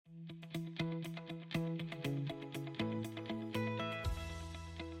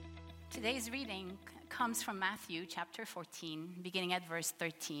Today's reading comes from Matthew chapter 14, beginning at verse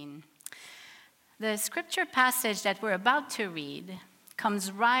 13. The scripture passage that we're about to read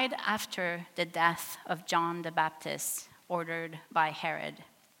comes right after the death of John the Baptist, ordered by Herod.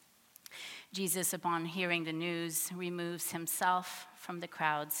 Jesus, upon hearing the news, removes himself from the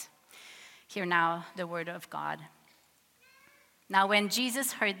crowds. Hear now the word of God. Now when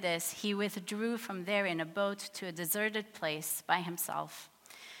Jesus heard this, he withdrew from there in a boat to a deserted place by himself.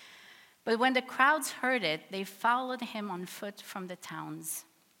 But when the crowds heard it, they followed him on foot from the towns.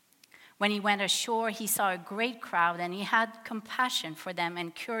 When he went ashore, he saw a great crowd, and he had compassion for them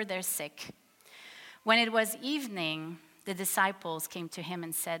and cured their sick. When it was evening, the disciples came to him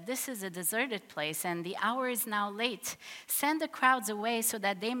and said, "This is a deserted place, and the hour is now late. Send the crowds away so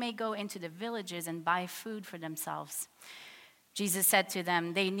that they may go into the villages and buy food for themselves." Jesus said to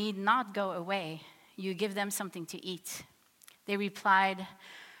them, "They need not go away. You give them something to eat." They replied,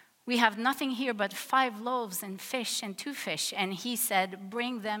 "We have nothing here but 5 loaves and 2 fish. And he said,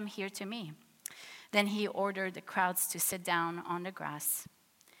 "Bring them here to me." Then he ordered the crowds to sit down on the grass.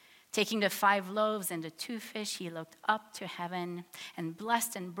 Taking the 5 loaves and the 2 fish, he looked up to heaven and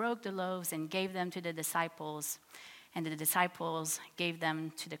blessed and broke the loaves and gave them to the disciples. And the disciples gave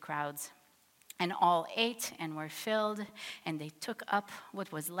them to the crowds. And all ate and were filled, and they took up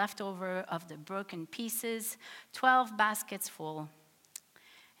what was left over of the broken pieces, 12 baskets full.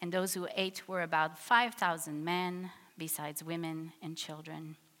 And those who ate were about 5,000 men, besides women and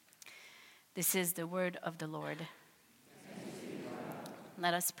children. This is the word of the Lord.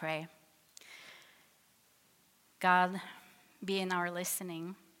 Let us pray. God, be in our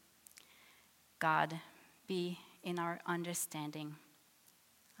listening. God, be in our understanding.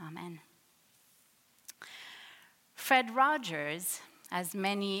 Amen. Fred Rogers, as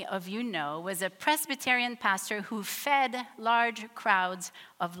many of you know, was a Presbyterian pastor who fed large crowds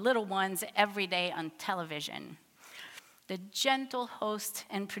of little ones every day on television. The gentle host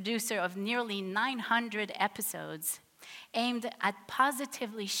and producer of nearly 900 episodes aimed at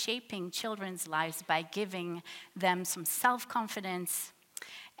positively shaping children's lives by giving them some self-confidence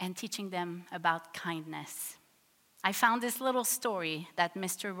and teaching them about kindness. I found this little story that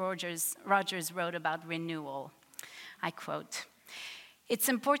Mr. Rogers wrote about renewal. I quote, "It's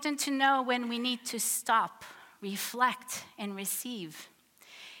important to know when we need to stop, reflect, and receive.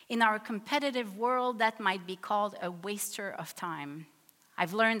 In our competitive world, that might be called a waster of time.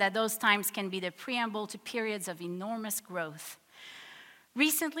 I've learned that those times can be the preamble to periods of enormous growth.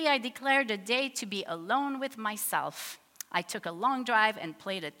 Recently, I declared a day to be alone with myself. I took a long drive and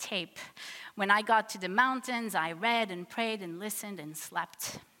played a tape. When I got to the mountains, I read and prayed and listened and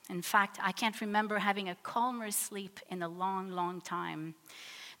slept. In fact, I can't remember having a calmer sleep in a long, long time.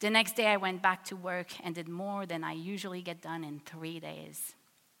 The next day, I went back to work and did more than I usually get done in 3 days.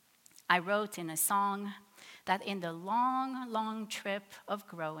 I wrote in a song that in the long, long trip of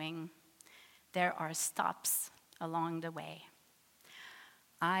growing, there are stops along the way."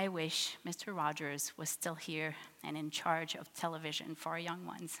 I wish Mr. Rogers was still here and in charge of television for our young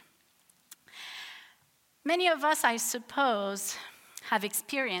ones. Many of us, I suppose, have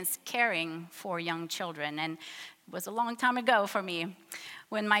experienced caring for young children, and it was a long time ago for me.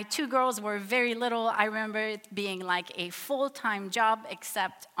 When my 2 girls were very little, I remember it being like a full-time job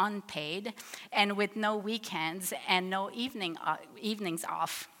except unpaid and with no weekends and no evenings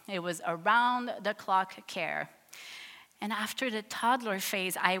off. It was around-the-clock care. And after the toddler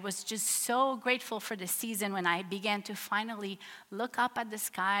phase, I was just so grateful for the season when I began to finally look up at the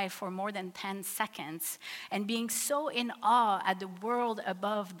sky for more than 10 seconds and being so in awe at the world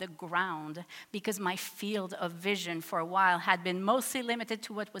above the ground because my field of vision for a while had been mostly limited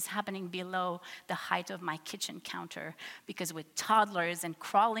to what was happening below the height of my kitchen counter. Because with toddlers and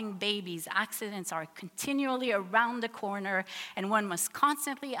crawling babies, accidents are continually around the corner, and one must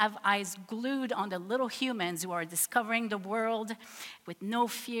constantly have eyes glued on the little humans who are discovering the world with no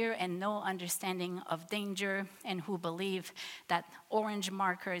fear and no understanding of danger, and who believe that orange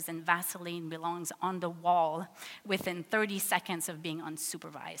markers and Vaseline belongs on the wall within 30 seconds of being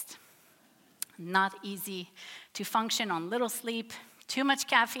unsupervised. Not easy to function on little sleep, too much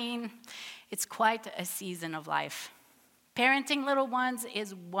caffeine. It's quite a season of life. Parenting little ones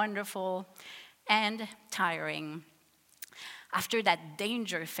is wonderful and tiring. After that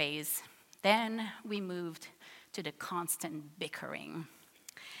danger phase, then we moved to the constant bickering.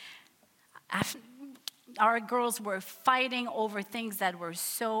 Our girls were fighting over things that were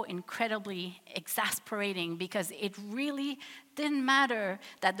so incredibly exasperating because it really didn't matter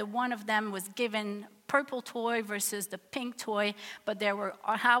that the one of them was given purple toy versus the pink toy, but there were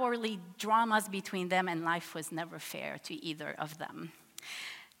hourly dramas between them, and life was never fair to either of them.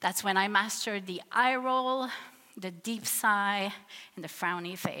 That's when I mastered the eye roll, the deep sigh, and the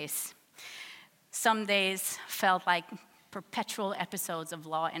frowny face. Some days felt like perpetual episodes of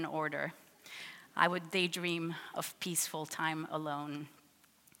Law and Order. I would daydream of peaceful time alone.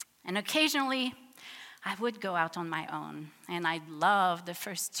 And occasionally, I would go out on my own, and I'd love the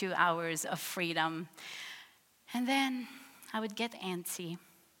first 2 hours of freedom. And then I would get antsy.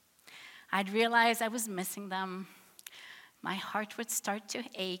 I'd realize I was missing them. My heart would start to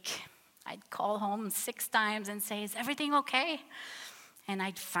ache. I'd call home 6 times and say, "Is everything okay?" And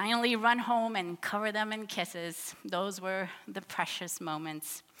I'd finally run home and cover them in kisses. Those were the precious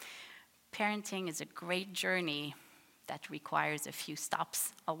moments. Parenting is a great journey that requires a few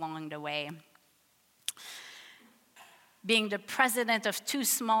stops along the way. Being the president of 2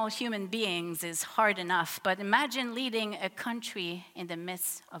 small human beings is hard enough, but imagine leading a country in the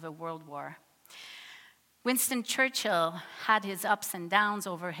midst of a world war. Winston Churchill had his ups and downs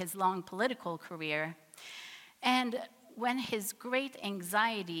over his long political career, and when his great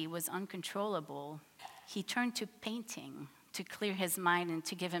anxiety was uncontrollable, he turned to painting to clear his mind and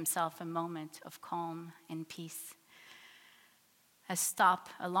to give himself a moment of calm and peace. A stop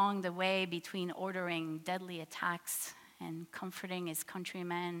along the way between ordering deadly attacks and comforting his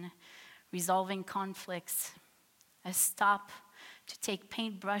countrymen, resolving conflicts. A stop to take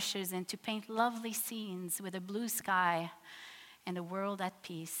paintbrushes and to paint lovely scenes with a blue sky and a world at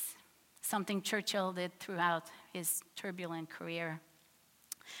peace. Something Churchill did throughout his turbulent career.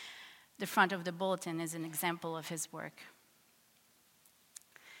 The front of the bulletin is an example of his work.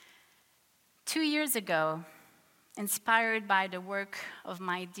 2 years ago, inspired by the work of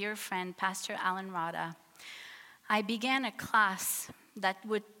my dear friend, Pastor Alan Rada, I began a class that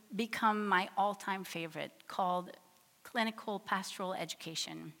would become my all-time favorite, called Clinical Pastoral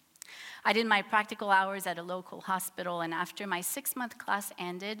Education. I did my practical hours at a local hospital, and after my 6-month class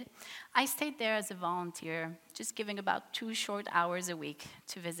ended, I stayed there as a volunteer, just giving about 2 short hours a week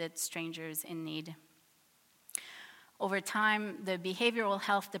to visit strangers in need. Over time, the behavioral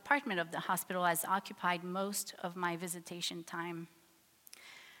health department of the hospital has occupied most of my visitation time.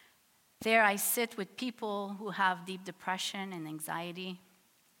 There I sit with people who have deep depression and anxiety,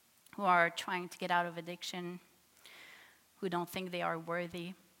 who are trying to get out of addiction, who don't think they are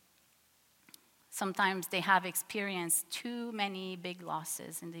worthy. Sometimes they have experienced too many big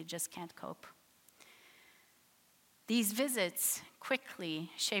losses and they just can't cope. These visits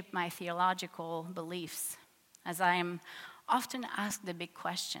quickly shaped my theological beliefs, as I am often asked the big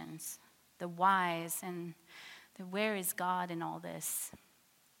questions, the whys and the where is God in all this?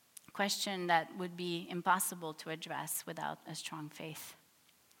 A question that would be impossible to address without a strong faith.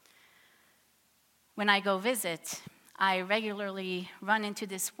 When I go visit, I regularly run into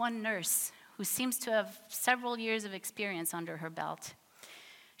this one nurse who seems to have several years of experience under her belt.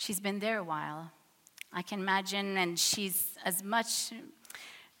 She's been there a while. I can imagine, and as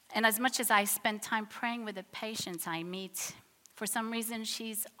much as I spend time praying with the patients I meet, for some reason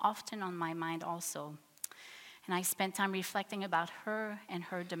she's often on my mind also. And I spend time reflecting about her and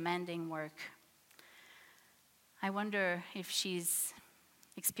her demanding work. I wonder if she's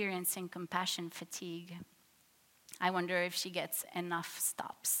experiencing compassion fatigue. I wonder if she gets enough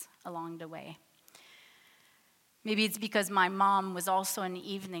stops along the way. Maybe it's because my mom was also an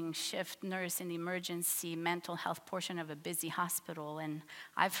evening shift nurse in the emergency mental health portion of a busy hospital, and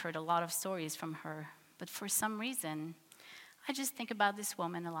I've heard a lot of stories from her. But for some reason, I just think about this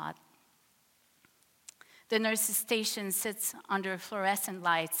woman a lot. The nurse's station sits under fluorescent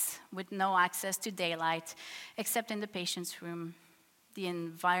lights with no access to daylight, except in the patient's room. The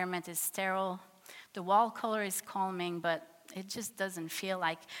environment is sterile. The wall color is calming, but it just doesn't feel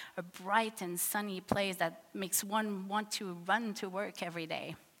like a bright and sunny place that makes one want to run to work every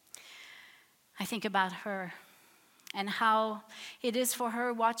day. I think about her and how it is for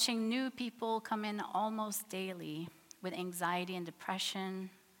her watching new people come in almost daily with anxiety and depression,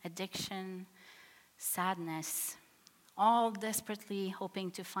 addiction, sadness, all desperately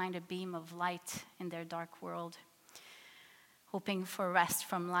hoping to find a beam of light in their dark world, hoping for rest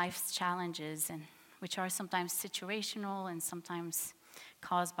from life's challenges, and which are sometimes situational and sometimes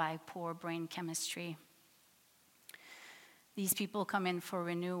caused by poor brain chemistry. These people come in for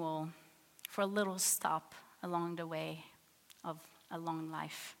renewal, for a little stop along the way of a long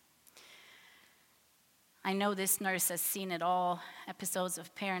life. I know this nurse has seen it all, episodes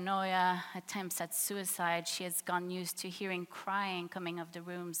of paranoia, attempts at suicide. She has gotten used to hearing crying coming out of the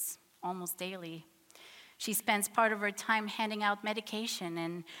rooms almost daily. She spends part of her time handing out medication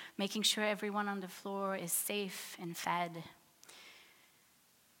and making sure everyone on the floor is safe and fed.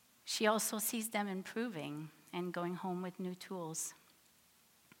 She also sees them improving and going home with new tools.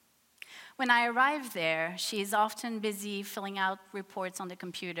 When I arrive there, she is often busy filling out reports on the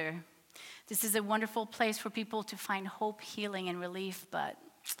computer. This is a wonderful place for people to find hope, healing, and relief, but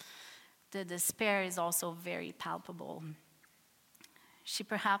the despair is also very palpable. She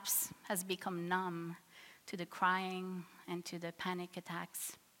perhaps has become numb to the crying and to the panic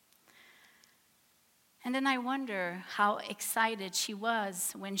attacks. And then I wonder how excited she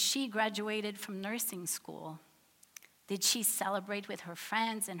was when she graduated from nursing school. Did she celebrate with her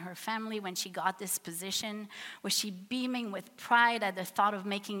friends and her family when she got this position? Was she beaming with pride at the thought of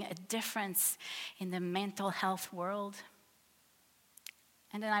making a difference in the mental health world?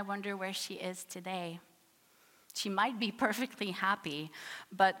 And then I wonder where she is today. She might be perfectly happy,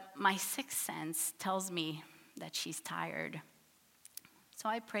 but my sixth sense tells me that she's tired. So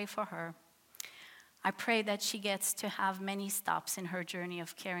I pray for her. I pray that she gets to have many stops in her journey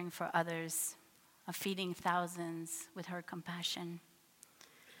of caring for others, of feeding thousands with her compassion.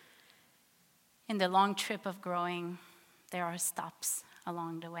 In the long trip of growing, there are stops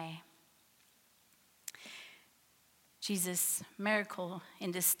along the way. Jesus' miracle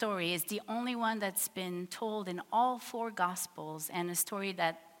in this story is the only one that's been told in all four Gospels, and a story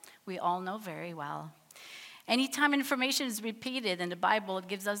that we all know very well. Anytime information is repeated in the Bible, it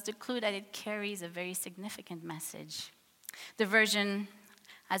gives us the clue that it carries a very significant message. The version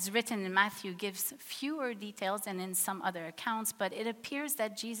as written in Matthew gives fewer details than in some other accounts, but it appears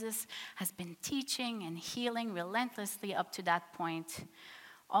that Jesus has been teaching and healing relentlessly up to that point,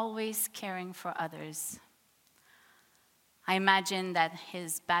 always caring for others. I imagine that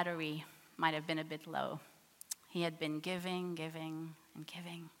his battery might have been a bit low. He had been giving, and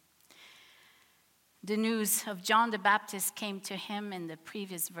giving. The news of John the Baptist came to him in the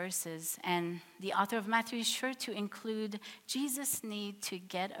previous verses, and the author of Matthew is sure to include Jesus' need to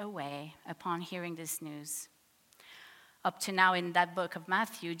get away upon hearing this news. Up to now in that book of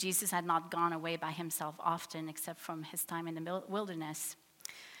Matthew, Jesus had not gone away by himself often, except from his time in the wilderness.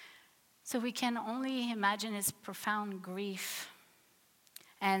 So we can only imagine his profound grief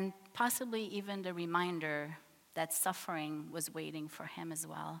and possibly even the reminder that suffering was waiting for him as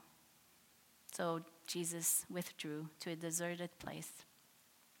well. So Jesus withdrew to a deserted place.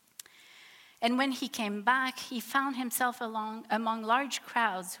 And when he came back, he found himself among large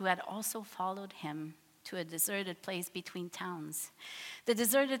crowds who had also followed him to a deserted place between towns. The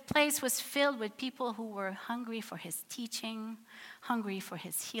deserted place was filled with people who were hungry for his teaching, hungry for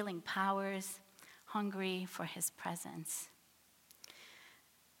his healing powers, hungry for his presence.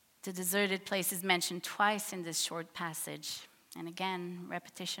 The deserted place is mentioned twice in this short passage. And again,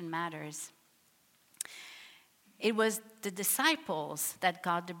 repetition matters. It was the disciples that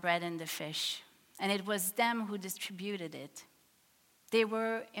got the bread and the fish, and it was them who distributed it. They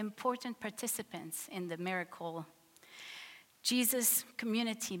were important participants in the miracle. Jesus'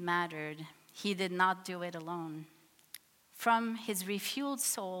 community mattered. He did not do it alone. From his refueled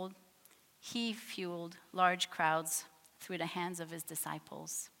soul, he fueled large crowds through the hands of his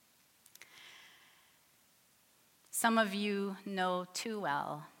disciples. Some of you know too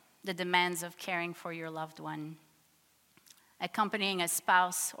well the demands of caring for your loved one. Accompanying a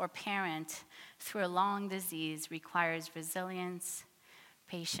spouse or parent through a long disease requires resilience,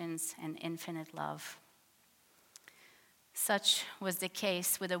 patience, and infinite love. Such was the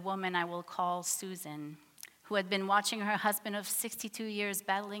case with a woman I will call Susan, who had been watching her husband of 62 years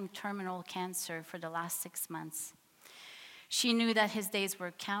battling terminal cancer for the last 6 months. She knew that his days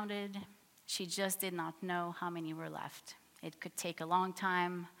were counted. She just did not know how many were left. It could take a long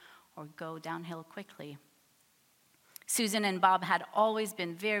time or go downhill quickly. Susan and Bob had always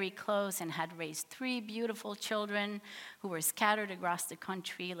been very close and had raised 3 beautiful children who were scattered across the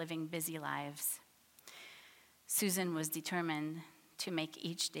country, living busy lives. Susan was determined to make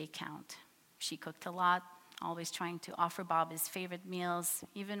each day count. She cooked a lot, always trying to offer Bob his favorite meals,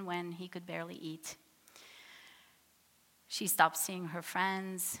 even when he could barely eat. She stopped seeing her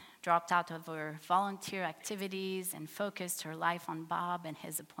friends, dropped out of her volunteer activities, and focused her life on Bob and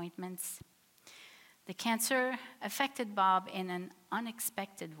his appointments. The cancer affected Bob in an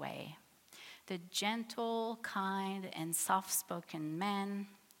unexpected way. The gentle, kind, and soft-spoken man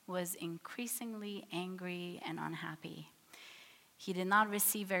was increasingly angry and unhappy. He did not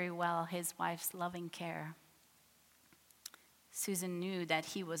receive very well his wife's loving care. Susan knew that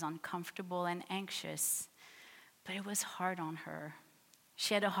he was uncomfortable and anxious, but it was hard on her.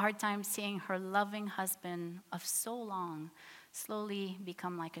 She had a hard time seeing her loving husband of so long slowly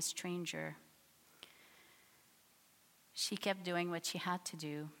become like a stranger. She kept doing what she had to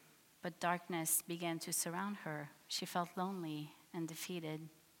do, but darkness began to surround her. She felt lonely and defeated.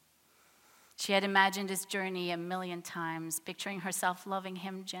 She had imagined this journey a million times, picturing herself loving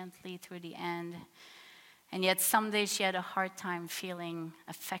him gently through the end. And yet someday she had a hard time feeling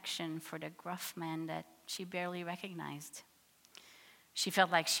affection for the gruff man that she barely recognized. She felt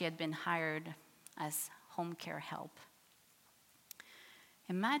like she had been hired as home care help.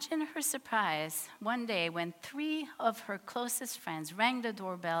 Imagine her surprise one day when 3 of her closest friends rang the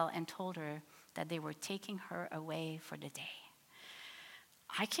doorbell and told her that they were taking her away for the day.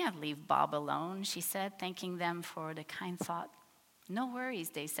 "I can't leave Bob alone," she said, thanking them for the kind thought. "No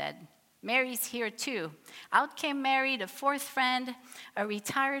worries," they said. "Mary's here too." Out came Mary, the 4th friend, a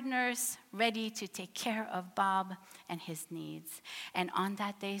retired nurse, ready to take care of Bob and his needs. And on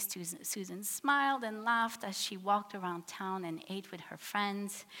that day, Susan smiled and laughed as she walked around town and ate with her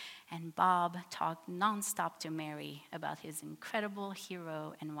friends. And Bob talked nonstop to Mary about his incredible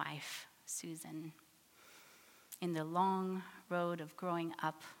hero and wife, Susan. In the long road of growing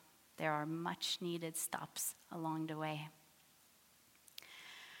up, there are much needed stops along the way.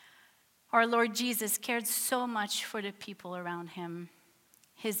 Our Lord Jesus cared so much for the people around him.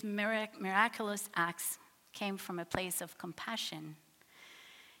 His miraculous acts came from a place of compassion.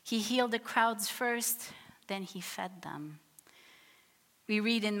 He healed the crowds first, then he fed them. We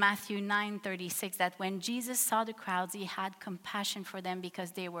read in Matthew 9:36 that when Jesus saw the crowds, he had compassion for them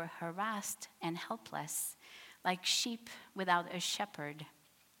because they were harassed and helpless, like sheep without a shepherd.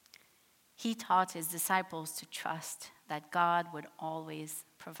 He taught his disciples to trust that God would always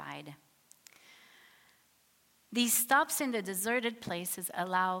provide. These stops in the deserted places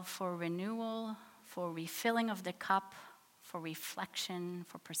allow for renewal, for refilling of the cup, for reflection,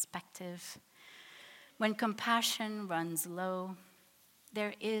 for perspective. When compassion runs low,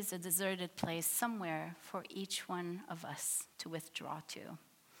 there is a deserted place somewhere for each one of us to withdraw to.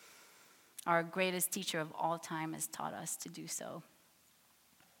 Our greatest teacher of all time has taught us to do so.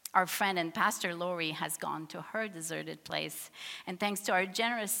 Our friend and Pastor Lori has gone to her deserted place, and thanks to our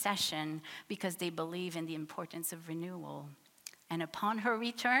generous session, because they believe in the importance of renewal. And upon her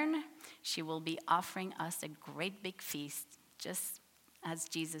return, she will be offering us a great big feast, just as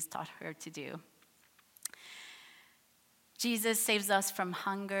Jesus taught her to do. Jesus saves us from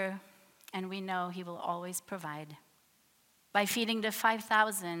hunger, and we know he will always provide. By feeding the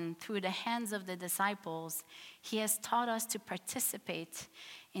 5,000 through the hands of the disciples, he has taught us to participate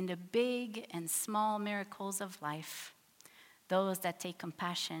in the big and small miracles of life, those that take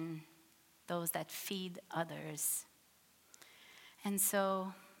compassion, those that feed others. And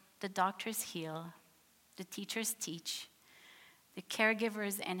so the doctors heal, the teachers teach, the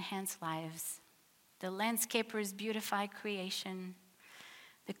caregivers enhance lives, the landscapers beautify creation,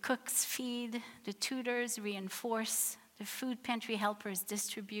 the cooks feed, the tutors reinforce, the food pantry helpers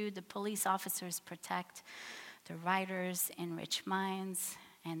distribute, the police officers protect, the writers enrich minds,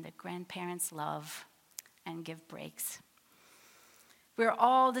 and the grandparents love and give breaks. We're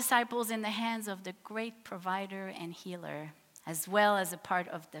all disciples in the hands of the great provider and healer, as well as a part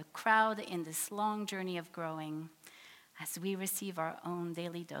of the crowd in this long journey of growing, as we receive our own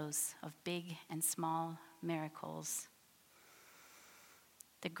daily dose of big and small miracles.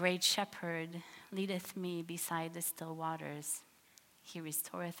 The great shepherd leadeth me beside the still waters. He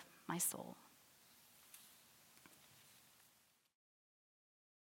restoreth my soul.